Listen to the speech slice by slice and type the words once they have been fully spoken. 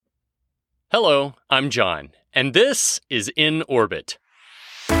Hello, I'm John, and this is In Orbit.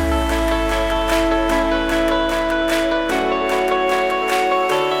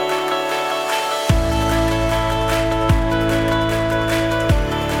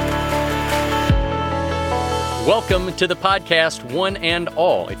 Welcome to the podcast, one and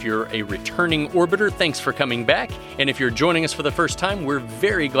all. If you're a returning orbiter, thanks for coming back. And if you're joining us for the first time, we're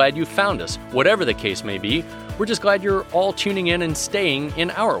very glad you found us. Whatever the case may be, we're just glad you're all tuning in and staying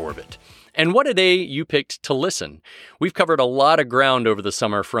in our orbit. And what a day you picked to listen. We've covered a lot of ground over the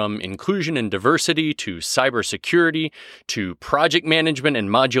summer, from inclusion and diversity to cybersecurity to project management and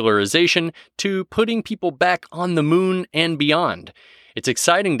modularization to putting people back on the moon and beyond. It's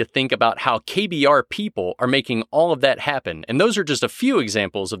exciting to think about how KBR people are making all of that happen, and those are just a few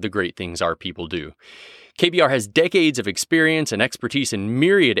examples of the great things our people do. KBR has decades of experience and expertise in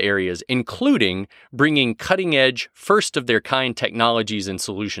myriad areas, including bringing cutting-edge, first-of-their-kind technologies and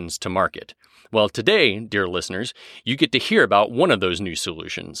solutions to market. Well, today, dear listeners, you get to hear about one of those new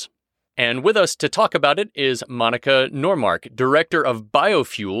solutions. And with us to talk about it is Monica Normark, Director of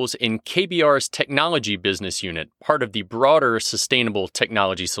Biofuels in KBR's Technology Business Unit, part of the broader Sustainable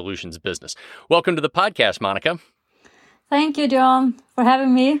Technology Solutions business. Welcome to the podcast, Monica. Thank you, John, for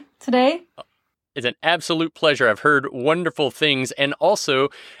having me today. It's an absolute pleasure. I've heard wonderful things. And also,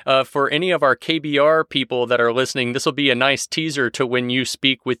 for any of our KBR people that are listening, this will be a nice teaser to when you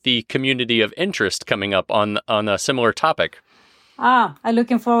speak with the community of interest coming up on a similar topic. I'm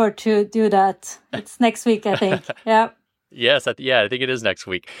looking forward to do that. It's next week, I think. Yeah. Yes, I think it is next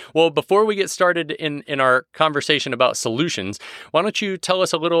week. Well, before we get started in our conversation about solutions, why don't you tell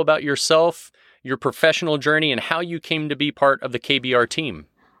us a little about yourself, your professional journey, and how you came to be part of the KBR team?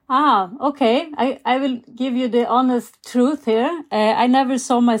 Okay. I will give you the honest truth here. I never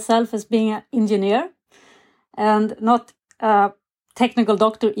saw myself as being an engineer and not a technical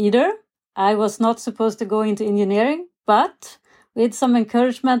doctor either. I was not supposed to go into engineering, but with some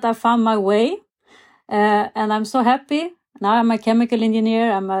encouragement, I found my way. And I'm so happy. Now I'm a chemical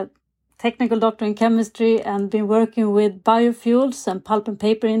engineer. I'm a technical doctor in chemistry and been working with biofuels and pulp and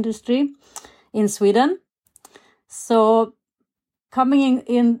paper industry in Sweden. So coming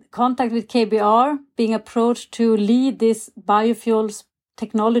in contact with KBR, being approached to lead this biofuels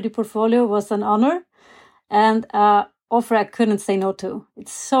technology portfolio was an honor and an offer I couldn't say no to.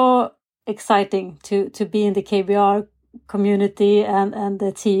 It's so exciting to be in the KBR community and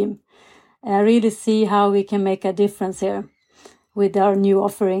the team. I really see how we can make a difference here with our new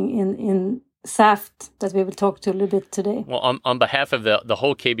offering in SAF that we will talk to a little bit today. Well, on behalf of the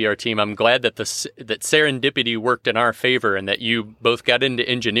whole KBR team, I'm glad that that serendipity worked in our favor and that you both got into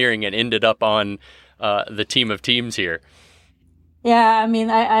engineering and ended up on the team of teams here. Yeah, I mean,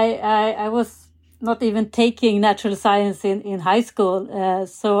 I was not even taking natural science in high school.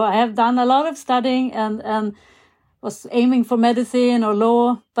 So I have done a lot of studying and was aiming for medicine or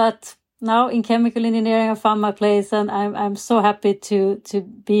law, but now in chemical engineering, I found my place, and I'm so happy to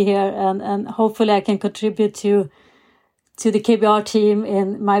be here, and hopefully I can contribute to the KBR team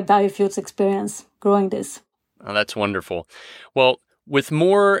in my biofuels experience growing this. Oh, that's wonderful. Well, with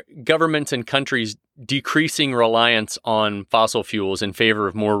more governments and countries decreasing reliance on fossil fuels in favor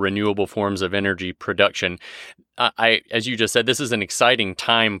of more renewable forms of energy production, as you just said, this is an exciting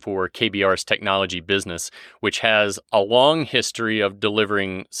time for KBR's technology business, which has a long history of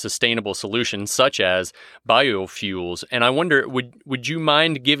delivering sustainable solutions such as biofuels. And I wonder, would you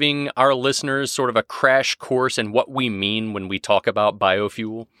mind giving our listeners sort of a crash course in what we mean when we talk about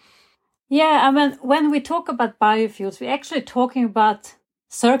biofuel? Yeah, I mean, when we talk about biofuels, we're actually talking about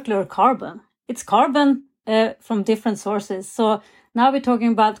circular carbon. It's carbon from different sources. So now we're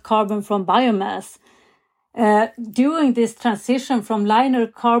talking about carbon from biomass. Doing this transition from linear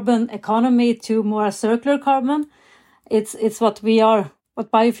carbon economy to more circular carbon, it's what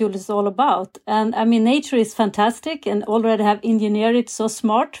biofuel is all about. And I mean, nature is fantastic and already have engineered it so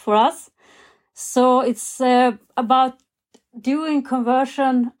smart for us. So it's about doing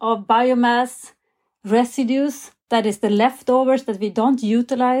conversion of biomass residues, that is the leftovers that we don't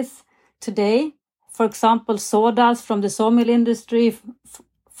utilize today. For example, sawdust from the sawmill industry,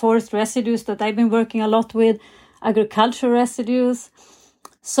 forest residues that I've been working a lot with, agricultural residues.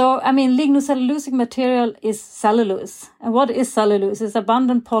 So, I mean, lignocellulosic material is cellulose. And what is cellulose? It's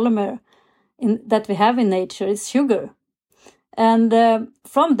abundant polymer that we have in nature. It's sugar. And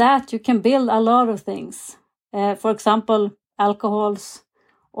from that, you can build a lot of things. For example, alcohols,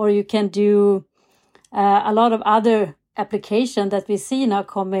 or you can do a lot of other application that we see now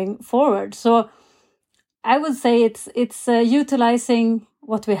coming forward. So I would say it's utilizing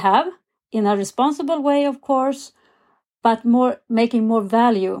what we have in a responsible way, of course, but making more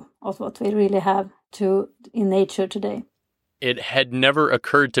value of what we really have in nature today. It had never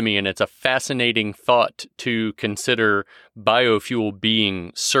occurred to me, and it's a fascinating thought to consider biofuel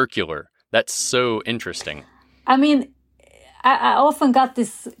being circular. That's so interesting. I mean, I often got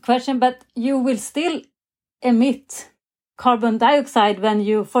this question, but you will still emit carbon dioxide when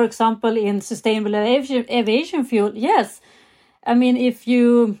you, for example, in sustainable aviation fuel. Yes. I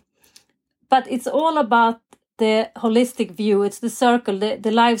mean, but it's all about the holistic view. It's the circle,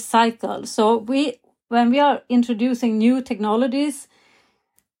 the life cycle. So when we are introducing new technologies,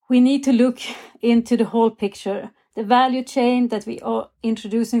 we need to look into the whole picture, the value chain, that we are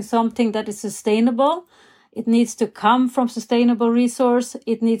introducing something that is sustainable. It needs to come from sustainable resource.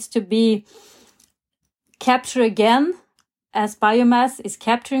 It needs to be captured again as biomass is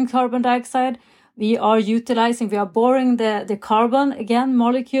capturing carbon dioxide. We are boring the carbon again,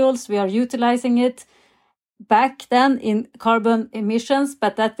 molecules. We are utilizing it back then in carbon emissions,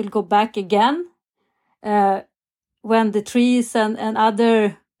 but that will go back again when the trees and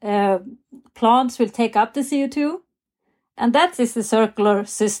other plants will take up the CO2. And that is the circular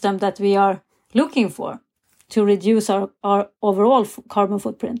system that we are looking for to reduce our overall carbon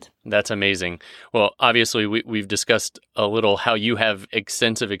footprint. That's amazing. Well, obviously, we've discussed a little how you have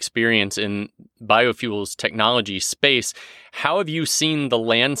extensive experience in biofuels technology space. How have you seen the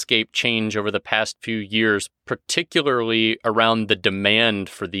landscape change over the past few years, particularly around the demand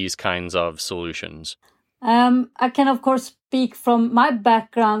for these kinds of solutions? I can, of course, speak from my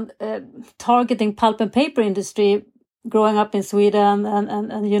background targeting pulp and paper industry, growing up in Sweden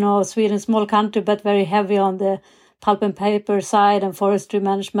and Sweden, small country, but very heavy on the pulp and paper side and forestry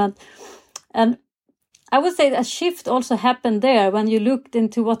management. And I would say a shift also happened there when you looked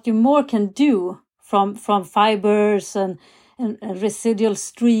into what you more can do from fibers and residual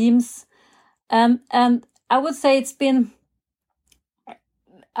streams. And I would say it's been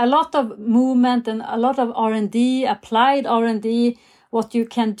a lot of movement and a lot of R&D, applied R&D, what you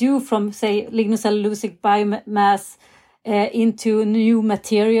can do from, say, lignocellulosic biomass into new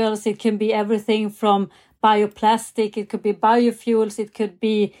materials. It can be everything from bioplastic, it could be biofuels, it could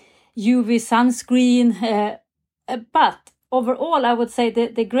be UV sunscreen. But overall, I would say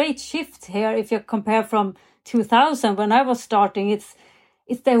the great shift here, if you compare from 2000 when I was starting, it's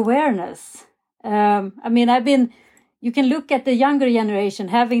the awareness. You can look at the younger generation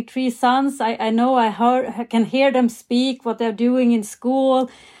having 3 sons. I know I can hear them speak what they're doing in school.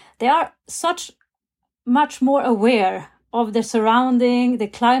 They are much more aware of the surrounding, the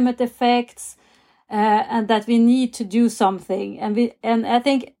climate effects, and that we need to do something. And I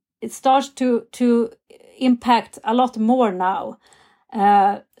think it starts to impact a lot more now.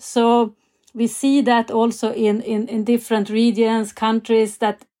 So we see that also in different regions, countries,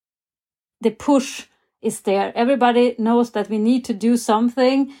 that the push is there. Everybody knows that we need to do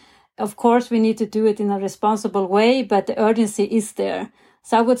something. Of course, we need to do it in a responsible way, but the urgency is there.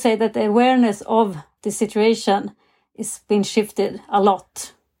 So I would say that the awareness of the situation is being shifted a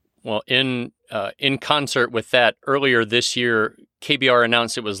lot. Well, in concert with that, earlier this year, KBR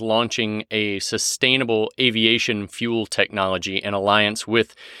announced it was launching a sustainable aviation fuel technology in alliance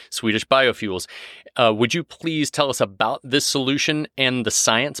with Swedish Biofuels. Would you please tell us about this solution and the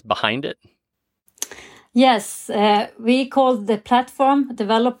science behind it? Yes, we called the platform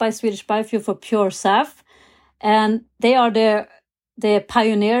developed by Swedish Biofuels for PureSAF, and they are the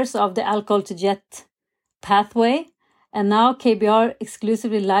pioneers of the alcohol to jet pathway. And now KBR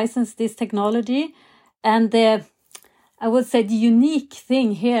exclusively licensed this technology. And I would say the unique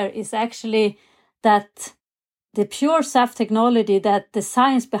thing here is actually that the PureSAF technology, that the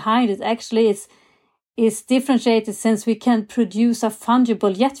science behind it actually is differentiated, since we can produce a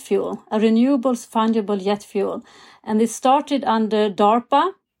fungible jet fuel, a renewable fungible jet fuel. And it started under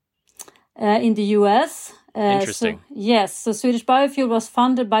DARPA in the US. Interesting. So Swedish Biofuel was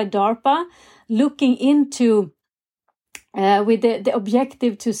funded by DARPA, looking into with the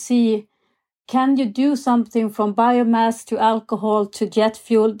objective to see, can you do something from biomass to alcohol to jet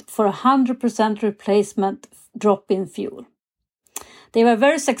fuel for 100% replacement drop-in fuel. They were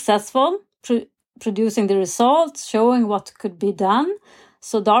very successful producing the results, showing what could be done.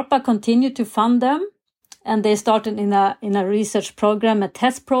 So DARPA continued to fund them, and they started in a research program, a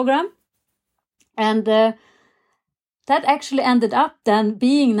test program. And that actually ended up then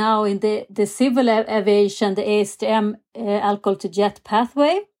being now in the civil aviation, the ASTM alcohol to jet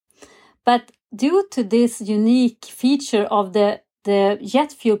pathway. But due to this unique feature of the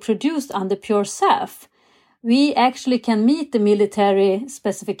jet fuel produced under PureSAF, we actually can meet the military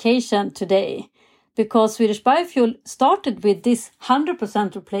specification today, because Swedish Biofuel started with this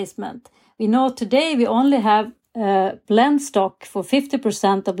 100% replacement. We know today we only have blend stock for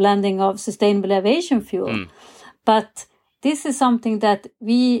 50% of blending of sustainable aviation fuel. But this is something that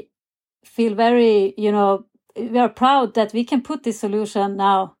we feel very, we are proud that we can put this solution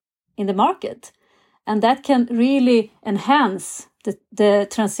now in the market. And that can really enhance the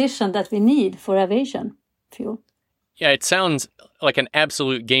transition that we need for aviation fuel. Yeah, it sounds like an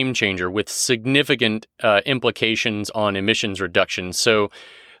absolute game changer with significant implications on emissions reduction. So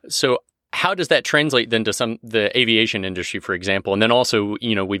how does that translate then to the aviation industry, for example? And then also,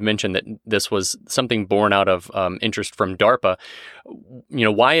 we've mentioned that this was something born out of interest from DARPA.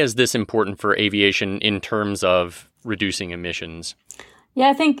 Why is this important for aviation in terms of reducing emissions? Yeah,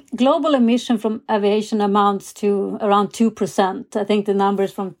 I think global emission from aviation amounts to around 2%. I think the number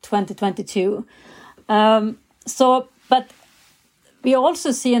is from 2022. But we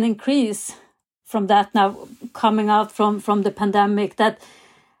also see an increase from that now coming out from the pandemic, that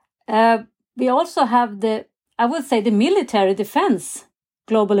we also have the military defense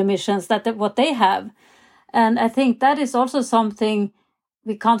global emissions, what they have. And I think that is also something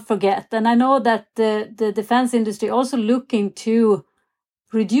we can't forget. And I know that the defense industry also looking to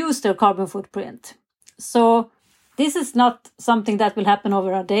reduce their carbon footprint. So this is not something that will happen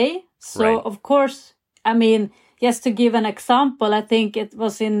over a day. So right. Of course, just to give an example, I think it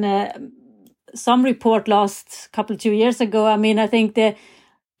was in some report last 2 years ago. I think the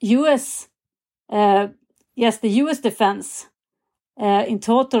U.S. The U.S. defense in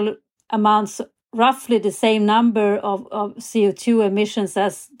total amounts roughly the same number of CO2 emissions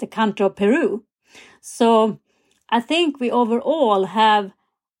as the country of Peru. So I think we overall have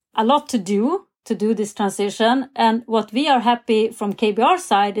a lot to do this transition. And what we are happy from KBR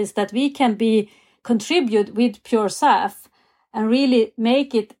side is that we can contribute with PureSAF and really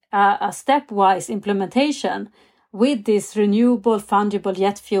make it a stepwise implementation with this renewable fungible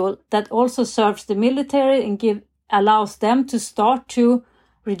jet fuel that also serves the military and allows them to start to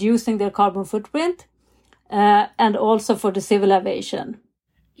reducing their carbon footprint, and also for the civil aviation.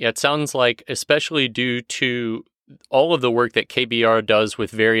 Yeah, it sounds like, especially due to all of the work that KBR does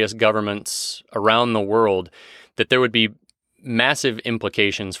with various governments around the world, that there would be massive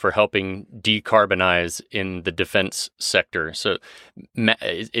implications for helping decarbonize in the defense sector. So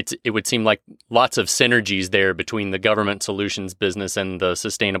it would seem like lots of synergies there between the government solutions business and the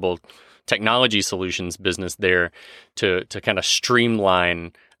sustainable technology solutions business there to kind of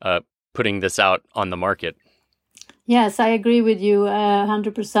streamline putting this out on the market. Yes, I agree with you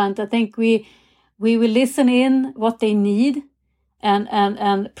 100%. I think we will listen in what they need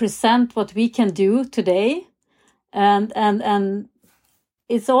and present what we can do today. And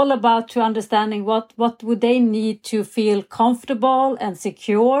it's all about to understanding what would they need to feel comfortable and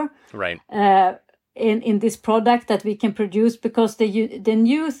secure, right? In this product that we can produce, because the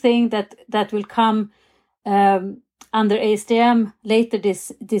new thing that will come under ASTM later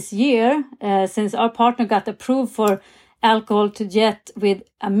this year, since our partner got approved for alcohol to jet with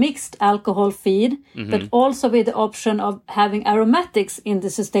a mixed alcohol feed, but also with the option of having aromatics in the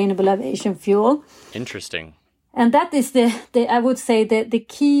sustainable aviation fuel. Interesting. And that is I would say the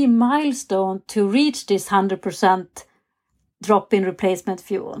key milestone to reach this 100% drop-in replacement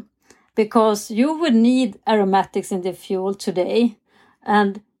fuel, because you would need aromatics in the fuel today.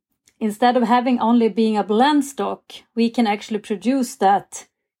 And instead of having only being a blend stock, we can actually produce that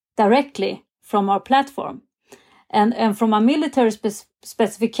directly from our platform. And from a military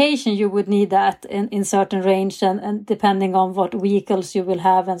specification, you would need that in certain range and depending on what vehicles you will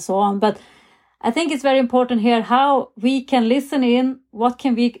have and so on. But I think it's very important here how we can listen in, what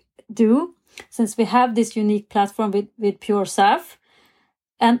can we do, since we have this unique platform with PureSAF,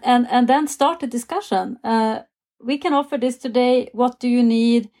 and then start a discussion. We can offer this today. What do you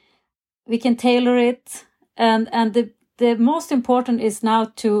need? We can tailor it. And the most important is now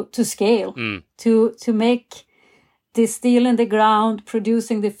to scale, to make this steel in the ground,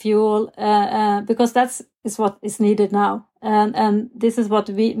 producing the fuel, because is what is needed now. And this is what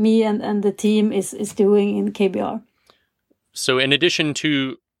me and the team is doing in KBR. So in addition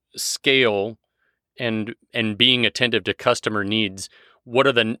to scale and being attentive to customer needs, what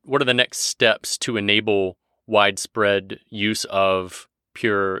are the next steps to enable widespread use of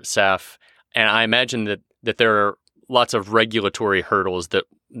PureSAF? And I imagine that there are lots of regulatory hurdles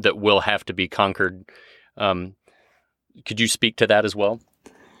that will have to be conquered. Could you speak to that as well?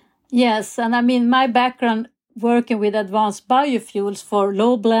 Yes, and my background working with advanced biofuels for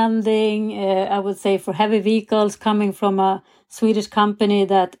low blending, I would say for heavy vehicles, coming from a Swedish company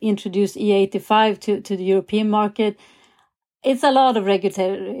that introduced E85 to the European market. It's a lot of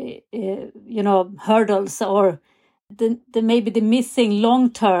regulatory, hurdles or maybe the missing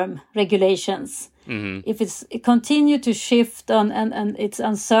long-term regulations. If it continue to shift on and it's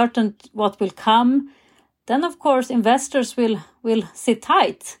uncertain what will come, then of course investors will sit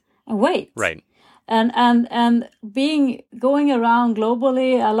tight and wait. Right. And going around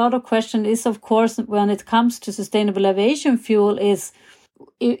globally, a lot of question is, of course, when it comes to sustainable aviation fuel, is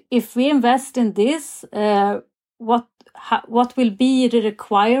if we invest in this, what will be the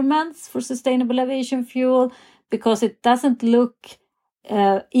requirements for sustainable aviation fuel? Because it doesn't look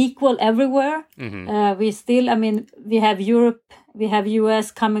equal everywhere. We have Europe, we have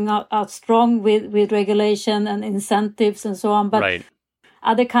US coming out strong with regulation and incentives and so on. But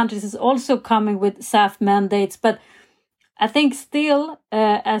other countries is also coming with SAF mandates. But I think still,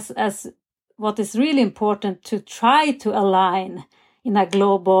 as what is really important to try to align in a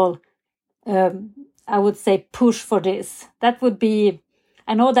global, I would say, push for this. That would be,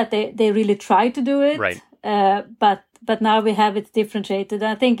 I know that they really try to do it, but now we have it differentiated.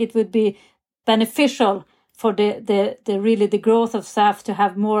 I think it would be beneficial for the growth of SAF to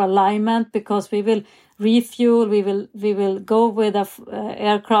have more alignment, because we will refuel, we will go with a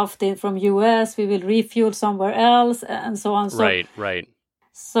aircraft from US, we will refuel somewhere else, and so on. So,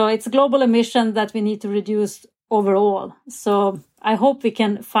 So it's global emission that we need to reduce overall. So I hope we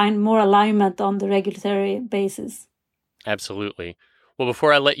can find more alignment on the regulatory basis. Absolutely. Well,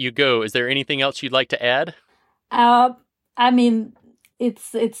 before I let you go, is there anything else you'd like to add?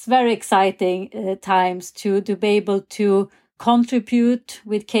 It's very exciting times to be able to contribute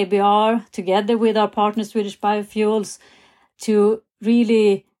with KBR together with our partner Swedish Biofuels to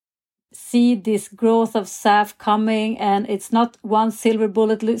really see this growth of SAF coming. And it's not one silver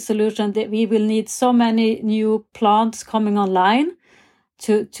bullet solution. That we will need so many new plants coming online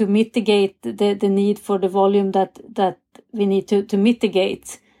to mitigate the need for the volume that we need to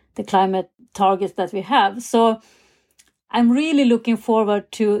mitigate the climate targets that we have. So I'm really looking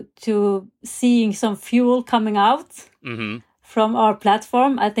forward to seeing some fuel coming out from our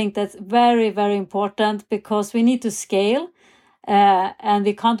platform. I think that's very, very important, because we need to scale and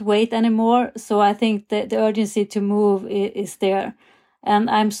we can't wait anymore. So I think the urgency to move is there. And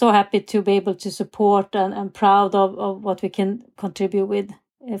I'm so happy to be able to support and proud of what we can contribute with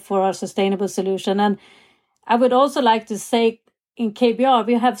for our sustainable solution. And I would also like to say, in KBR,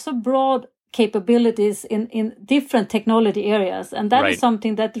 we have so broad capabilities in different technology areas. And that is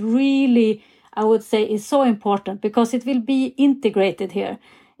something that really, I would say, is so important, because it will be integrated here.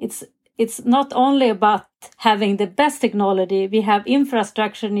 It's not only about having the best technology. We have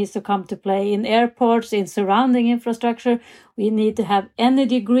infrastructure needs to come to play in airports, in surrounding infrastructure. We need to have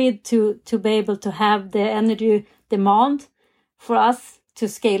energy grid to be able to have the energy demand for us to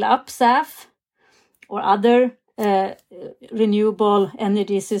scale up SAF or other renewable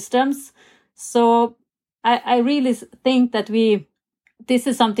energy systems. So I really think that this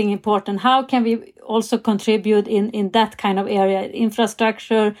is something important. How can we also contribute in that kind of area?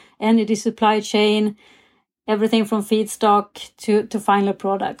 Infrastructure, energy supply chain, everything from feedstock to final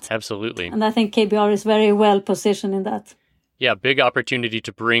product. Absolutely. And I think KBR is very well positioned in that. Yeah, big opportunity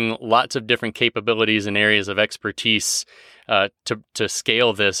to bring lots of different capabilities and areas of expertise to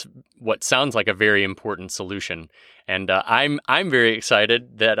scale this, what sounds like a very important solution. And I'm very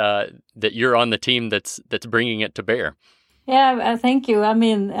excited that you're on the team that's bringing it to bear. Yeah, thank you. I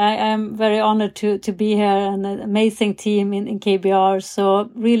mean, I am very honored to be here, and an amazing team in KBR.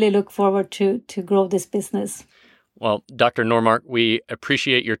 So really look forward to grow this business. Well, Dr. Normark, we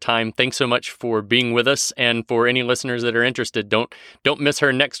appreciate your time. Thanks so much for being with us. And for any listeners that are interested, don't miss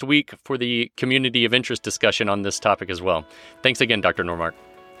her next week for the community of interest discussion on this topic as well. Thanks again, Dr. Normark.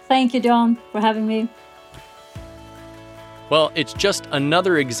 Thank you, John, for having me. Well, it's just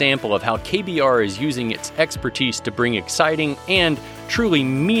another example of how KBR is using its expertise to bring exciting and truly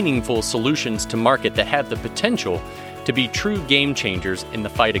meaningful solutions to market that have the potential to be true game changers in the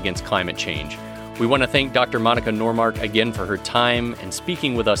fight against climate change. We want to thank Dr. Monica Normark again for her time and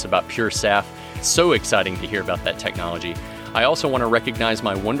speaking with us about PureSAF. So exciting to hear about that technology. I also want to recognize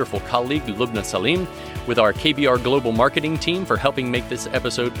my wonderful colleague, Lubna Salim, with our KBR Global Marketing team for helping make this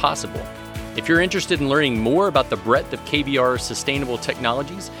episode possible. If you're interested in learning more about the breadth of KBR's sustainable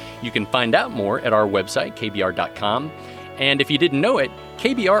technologies, you can find out more at our website, kbr.com. And if you didn't know it,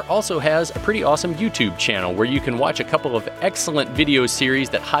 KBR also has a pretty awesome YouTube channel where you can watch a couple of excellent video series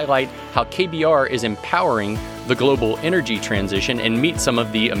that highlight how KBR is empowering the global energy transition and meet some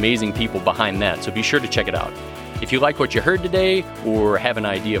of the amazing people behind that. So be sure to check it out. If you like what you heard today, or have an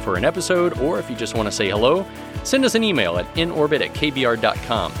idea for an episode, or if you just want to say hello, send us an email at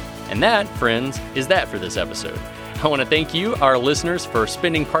inorbit@kbr.com. And that, friends, is that for this episode. I want to thank you, our listeners, for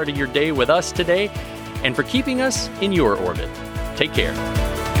spending part of your day with us today. and for keeping us in your orbit. Take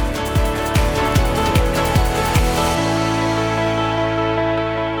care.